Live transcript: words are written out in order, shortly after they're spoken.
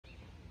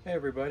Hey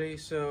everybody,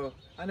 so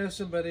I know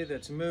somebody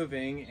that's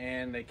moving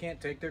and they can't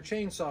take their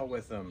chainsaw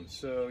with them.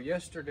 So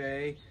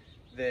yesterday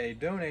they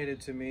donated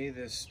to me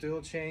this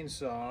Stihl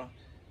chainsaw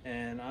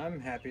and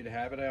I'm happy to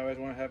have it. I always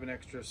want to have an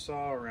extra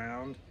saw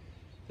around.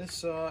 This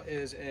saw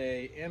is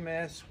a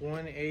MS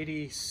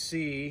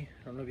 180C. I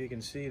don't know if you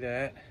can see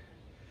that,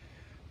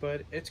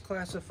 but it's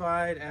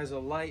classified as a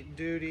light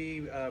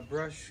duty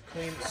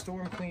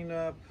storm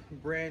cleanup,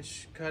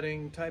 branch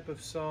cutting type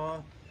of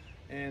saw.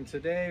 And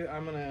today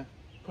I'm gonna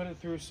put it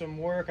through some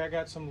work. I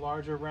got some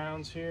larger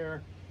rounds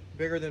here,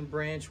 bigger than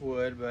branch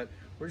wood, but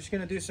we're just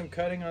gonna do some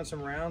cutting on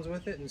some rounds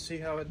with it and see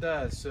how it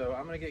does. So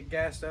I'm gonna get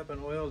gassed up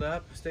and oiled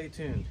up. Stay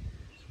tuned.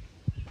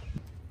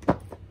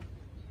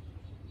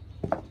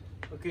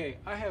 Okay,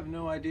 I have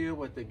no idea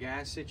what the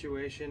gas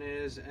situation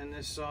is in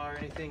this saw or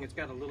anything. It's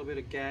got a little bit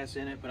of gas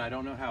in it, but I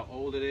don't know how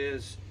old it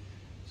is.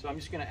 So I'm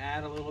just gonna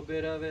add a little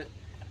bit of it.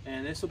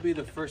 And this will be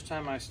the first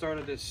time I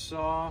started this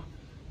saw.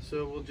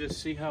 So we'll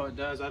just see how it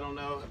does. I don't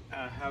know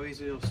how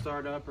easy it'll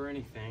start up or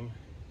anything.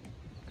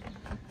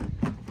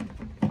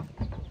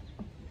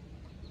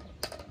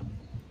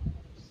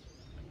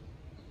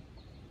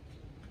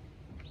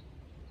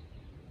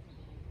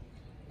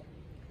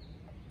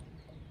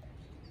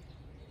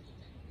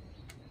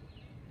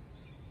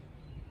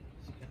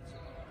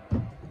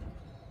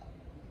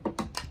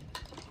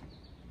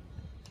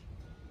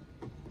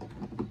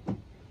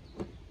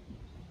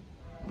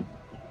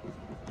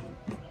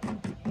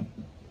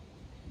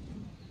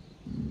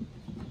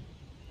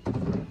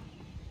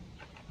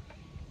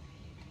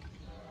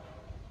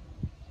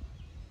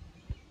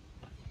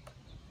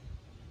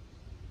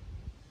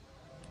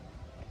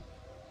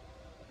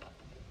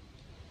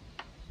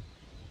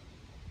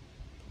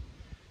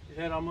 It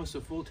had almost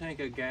a full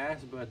tank of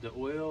gas, but the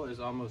oil is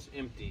almost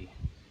empty.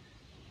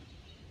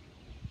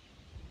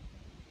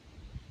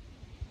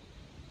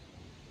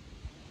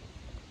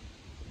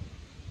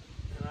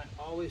 And I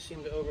always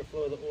seem to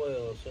overflow the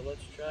oil, so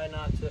let's try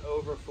not to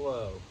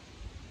overflow.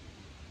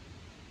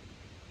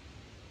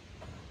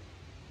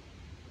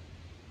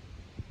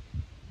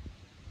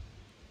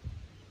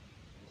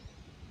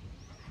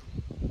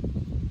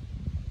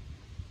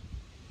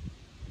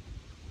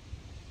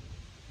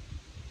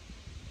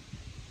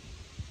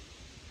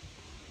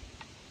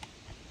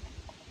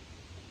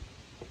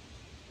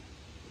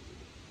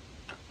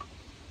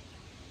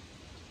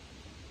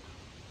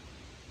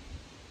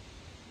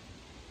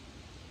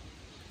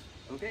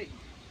 Okay.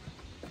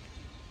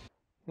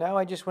 Now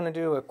I just want to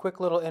do a quick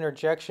little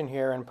interjection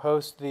here and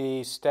post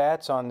the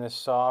stats on this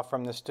saw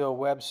from the Stihl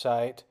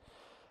website.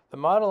 The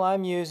model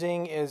I'm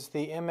using is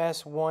the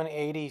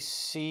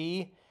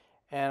MS180C,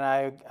 and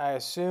I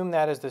assume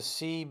that is the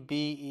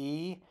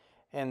CBE,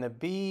 and the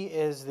B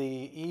is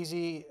the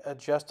easy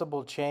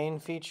adjustable chain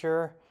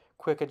feature,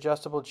 quick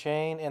adjustable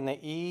chain, and the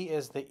E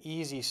is the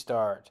easy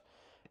start.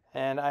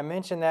 And I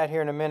mentioned that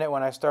here in a minute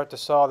when I start the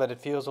saw that it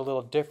feels a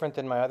little different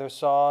than my other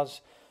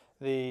saws.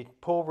 The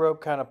pull rope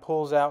kind of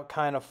pulls out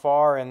kind of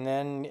far and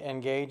then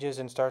engages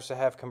and starts to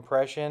have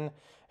compression,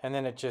 and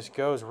then it just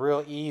goes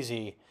real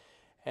easy.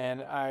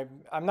 And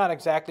I'm not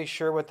exactly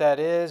sure what that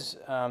is.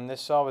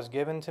 This saw was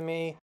given to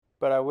me,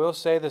 but I will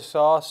say the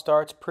saw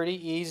starts pretty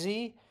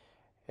easy.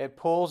 It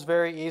pulls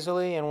very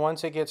easily, and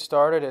once it gets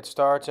started, it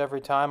starts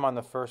every time on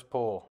the first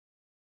pull.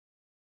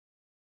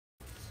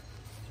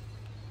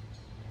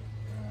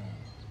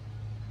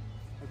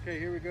 Okay,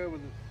 here we go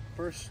with the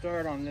first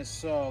start on this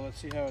saw.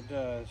 Let's see how it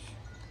does.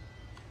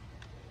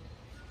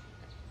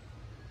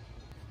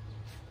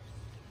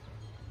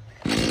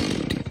 I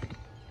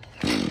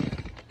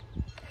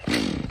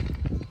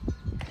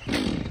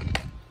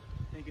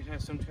think it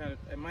has some kind of,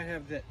 it might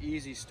have that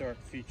easy start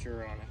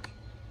feature on it.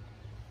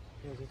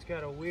 Because it's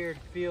got a weird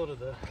feel to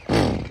the,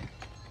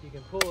 you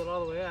can pull it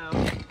all the way out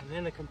and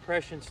then the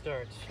compression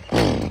starts.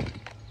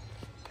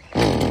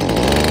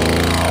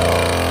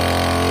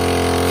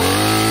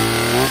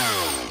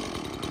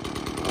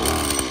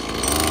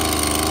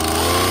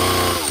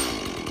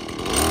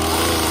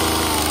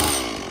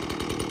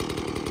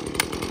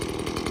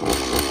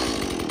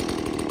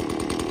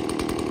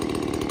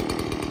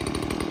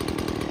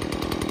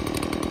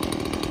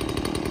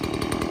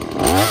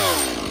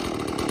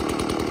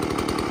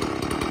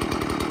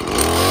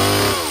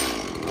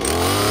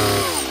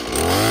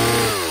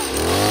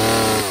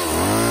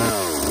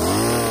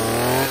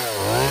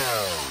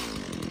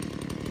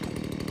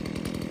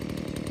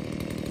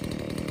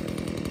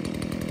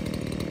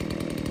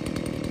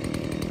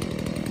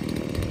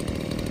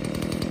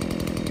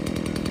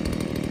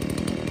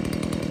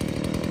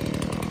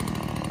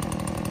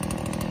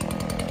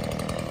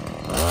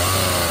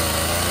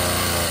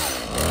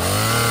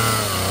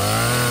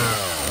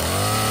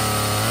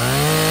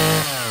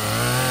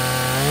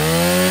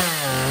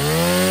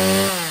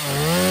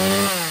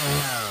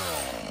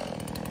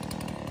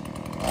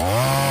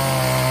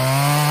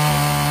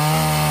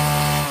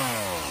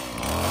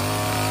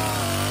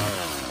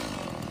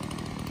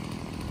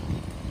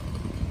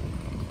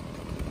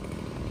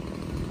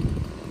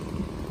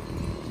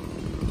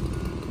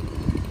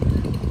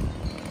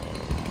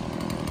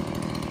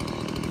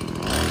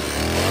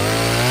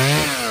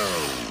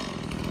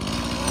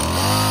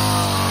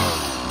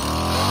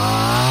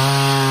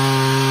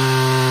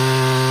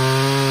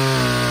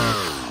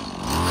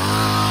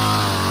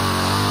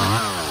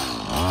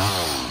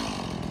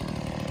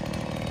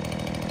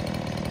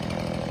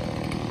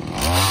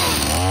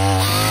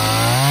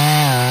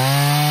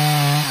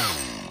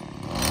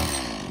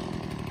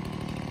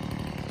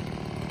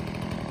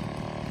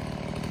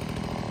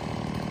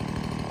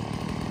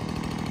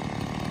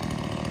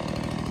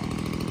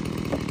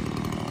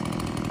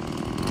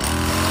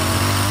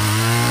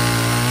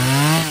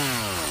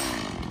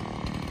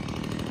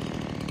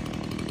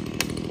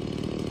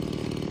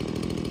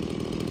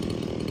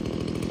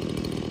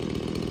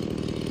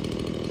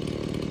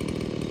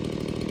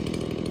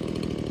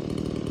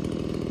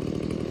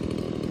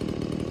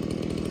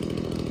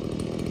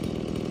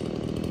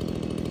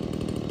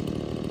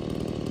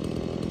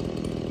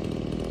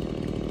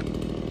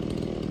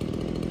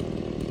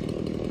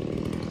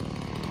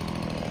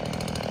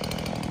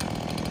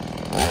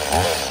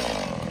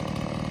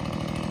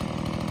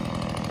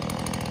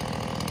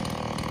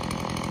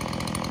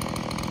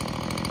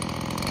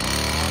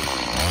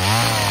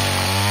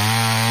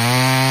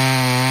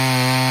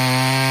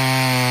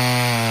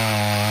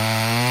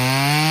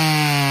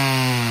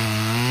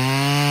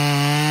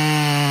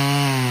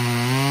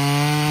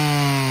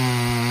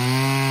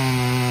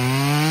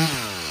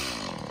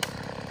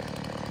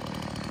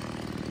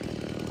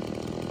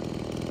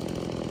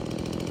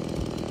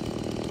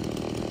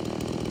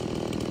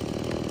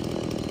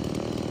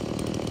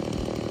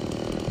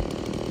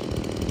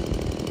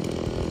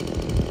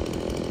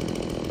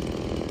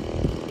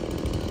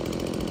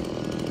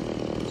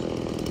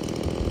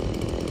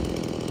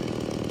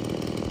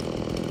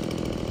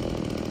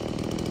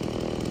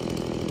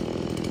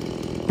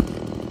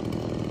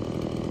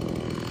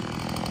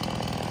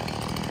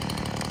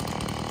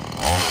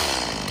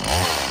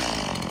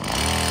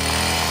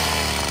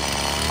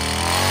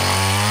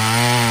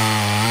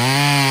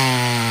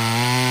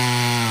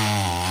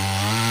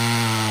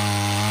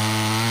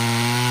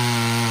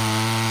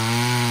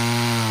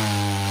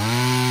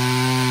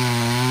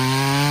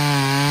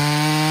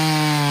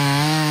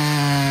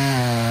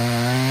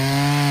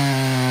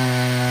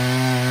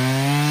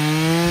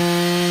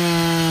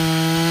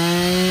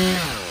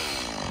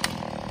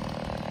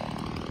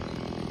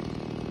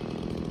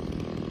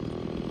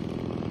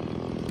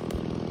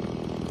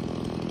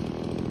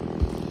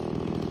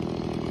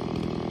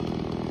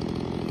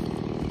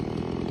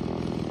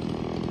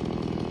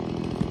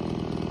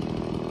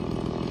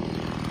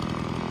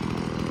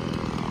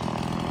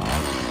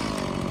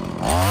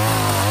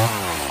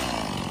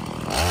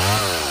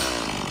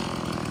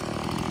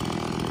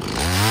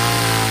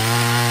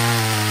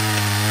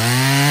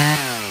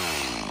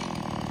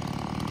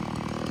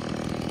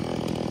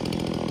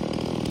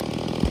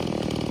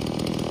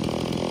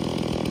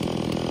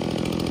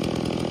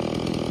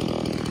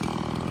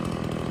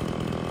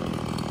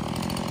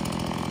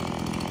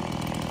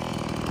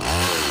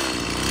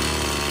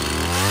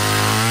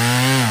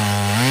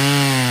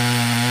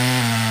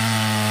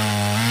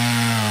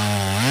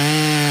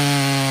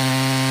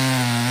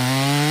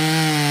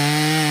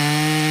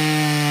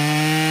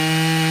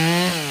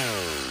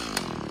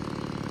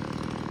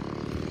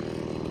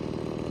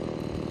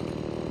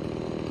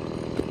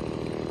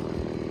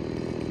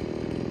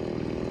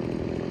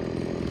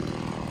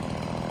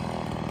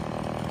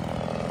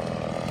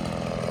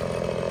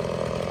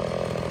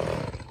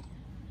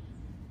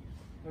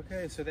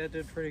 Okay, so that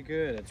did pretty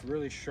good. It's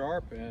really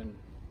sharp and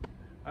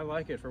I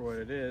like it for what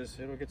it is.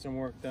 It'll get some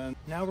work done.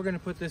 Now we're gonna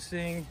put this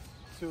thing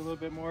to a little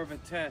bit more of a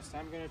test.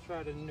 I'm gonna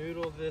try to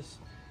noodle this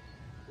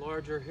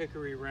larger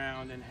hickory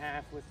round in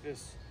half with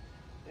this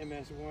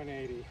MS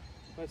 180.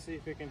 Let's see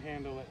if it can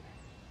handle it.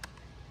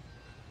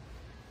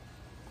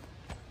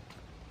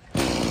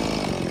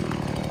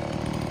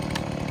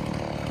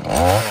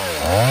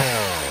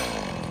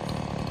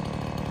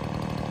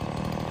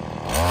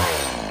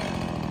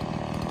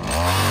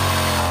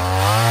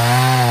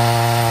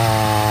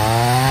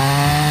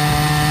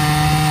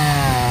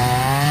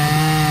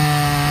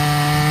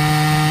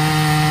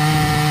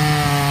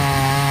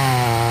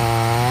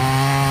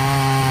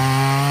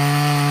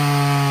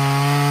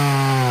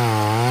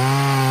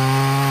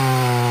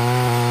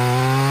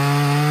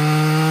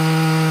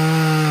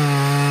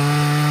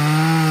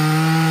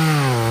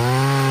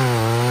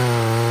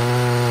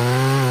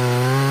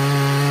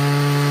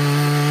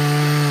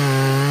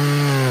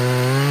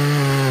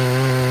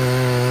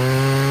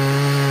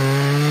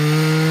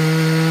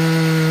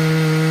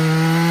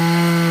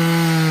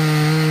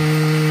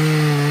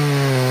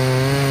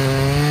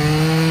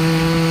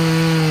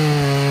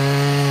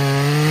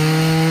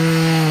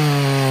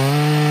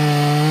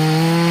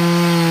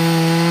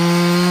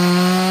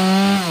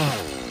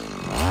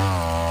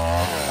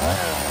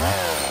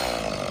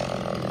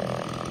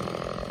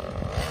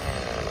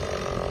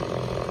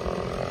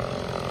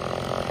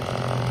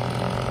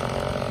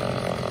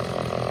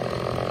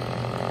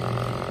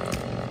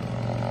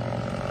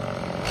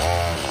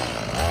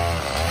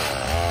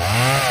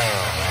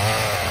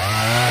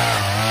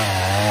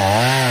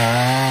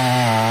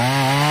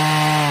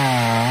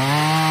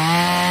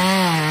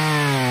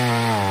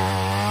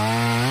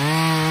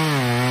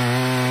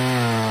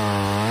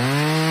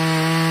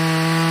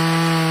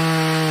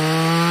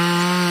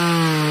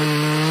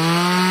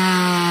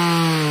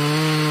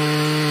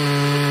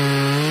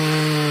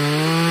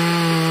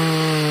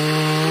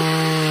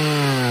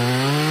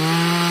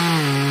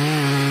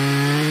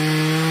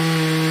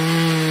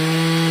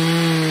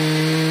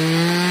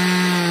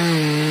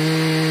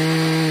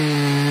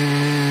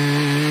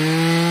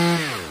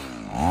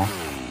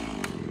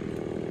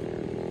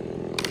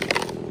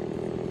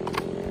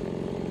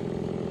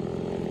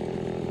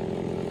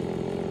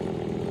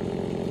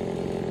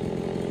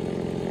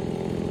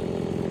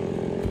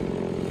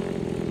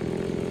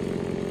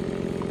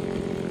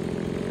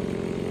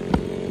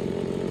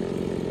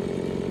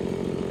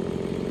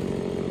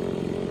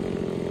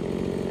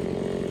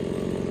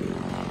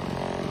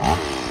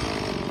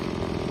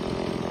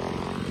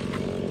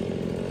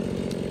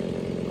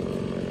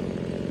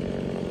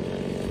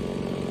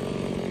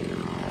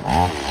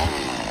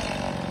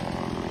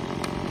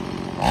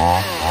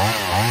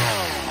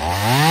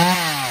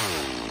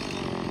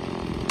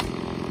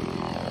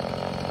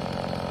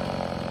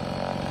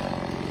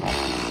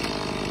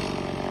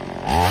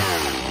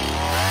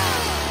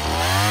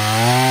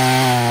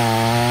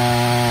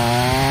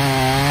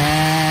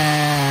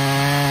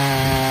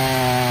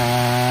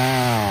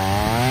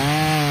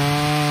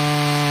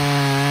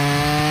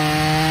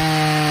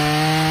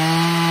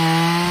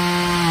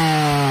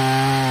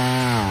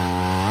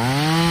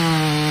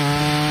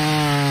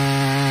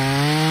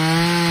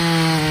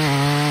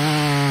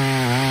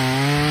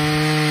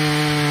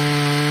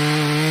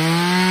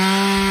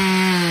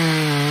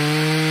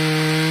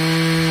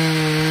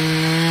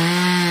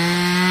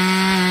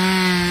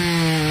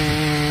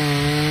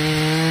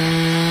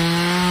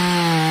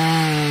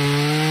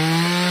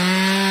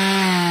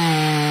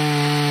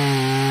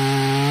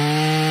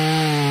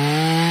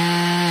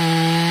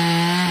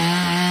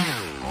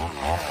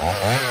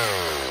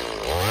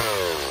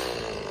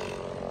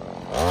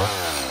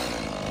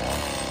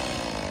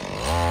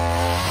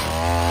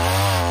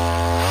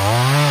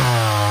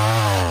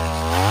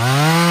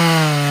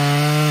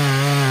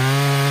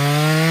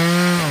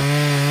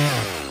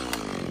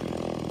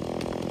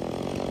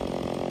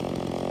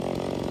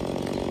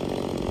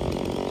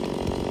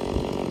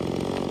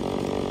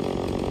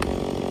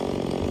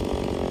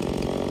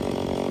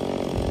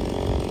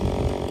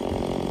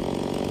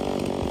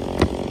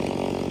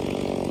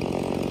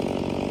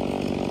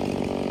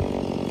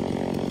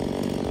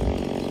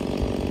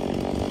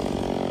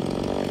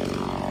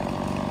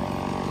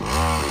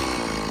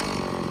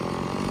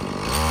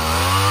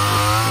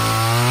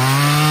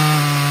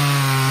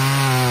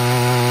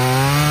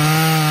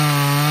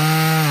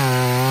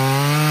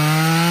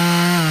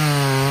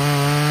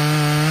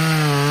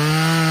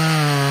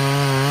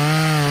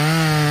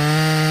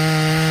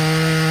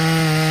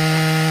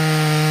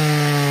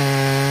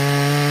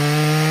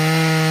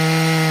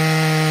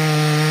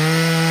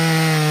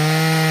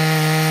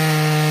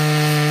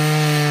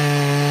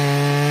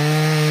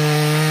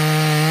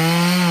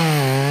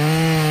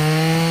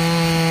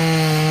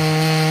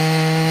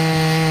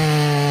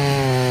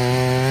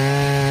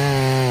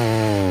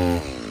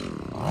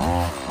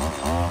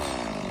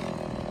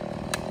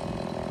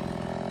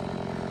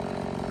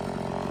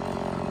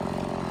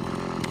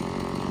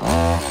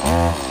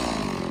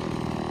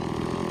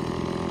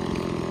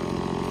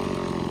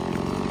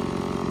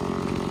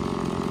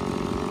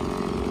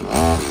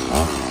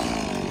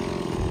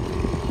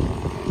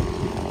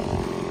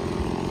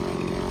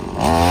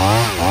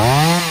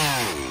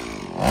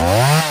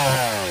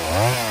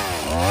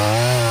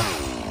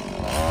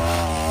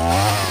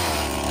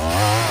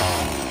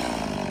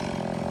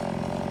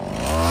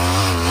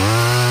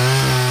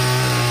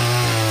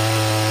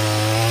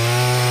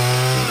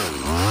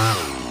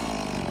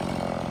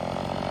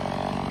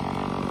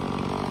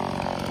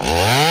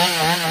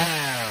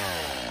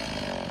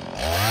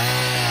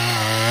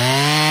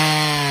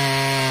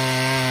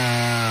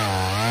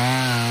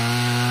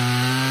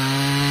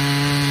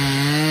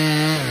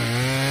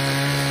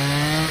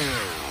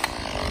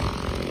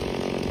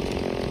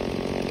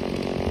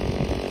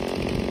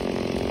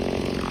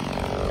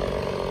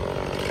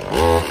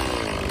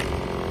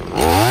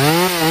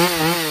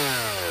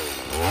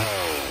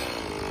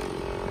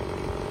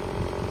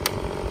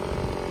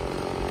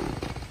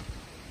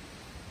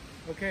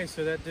 Okay,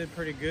 so that did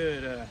pretty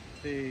good.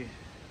 I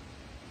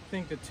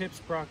think the tip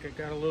sprocket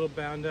got a little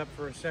bound up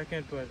for a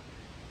second, but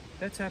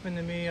that's happened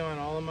to me on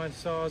all of my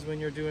saws when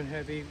you're doing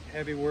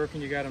heavy work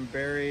and you got them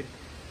buried.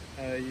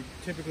 You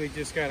typically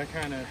just got to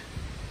kind of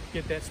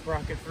get that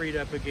sprocket freed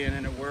up again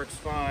and it works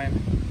fine.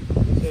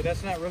 So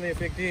that's not really a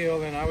big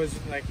deal, and I was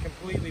like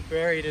completely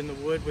buried in the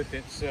wood with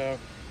it, so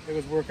it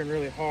was working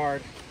really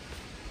hard.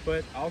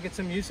 But I'll get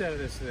some use out of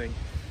this thing.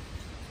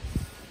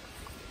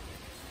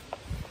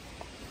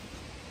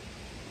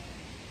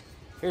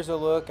 Here's a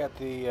look at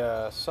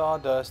the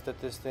sawdust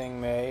that this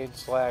thing made,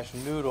 slash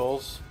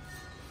noodles,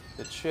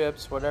 the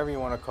chips, whatever you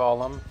want to call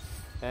them.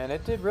 And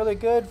it did really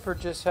good for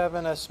just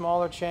having a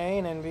smaller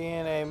chain and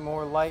being a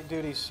more light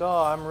duty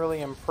saw. I'm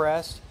really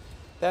impressed.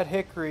 That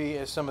hickory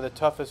is some of the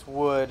toughest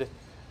wood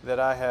that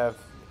I have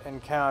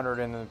encountered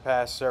in the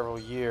past several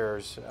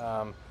years.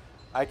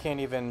 I can't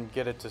even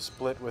get it to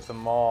split with the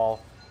maul.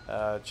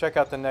 Check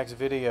out the next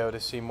video to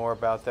see more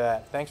about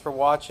that. Thanks for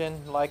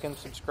watching, like and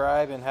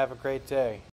subscribe, and have a great day.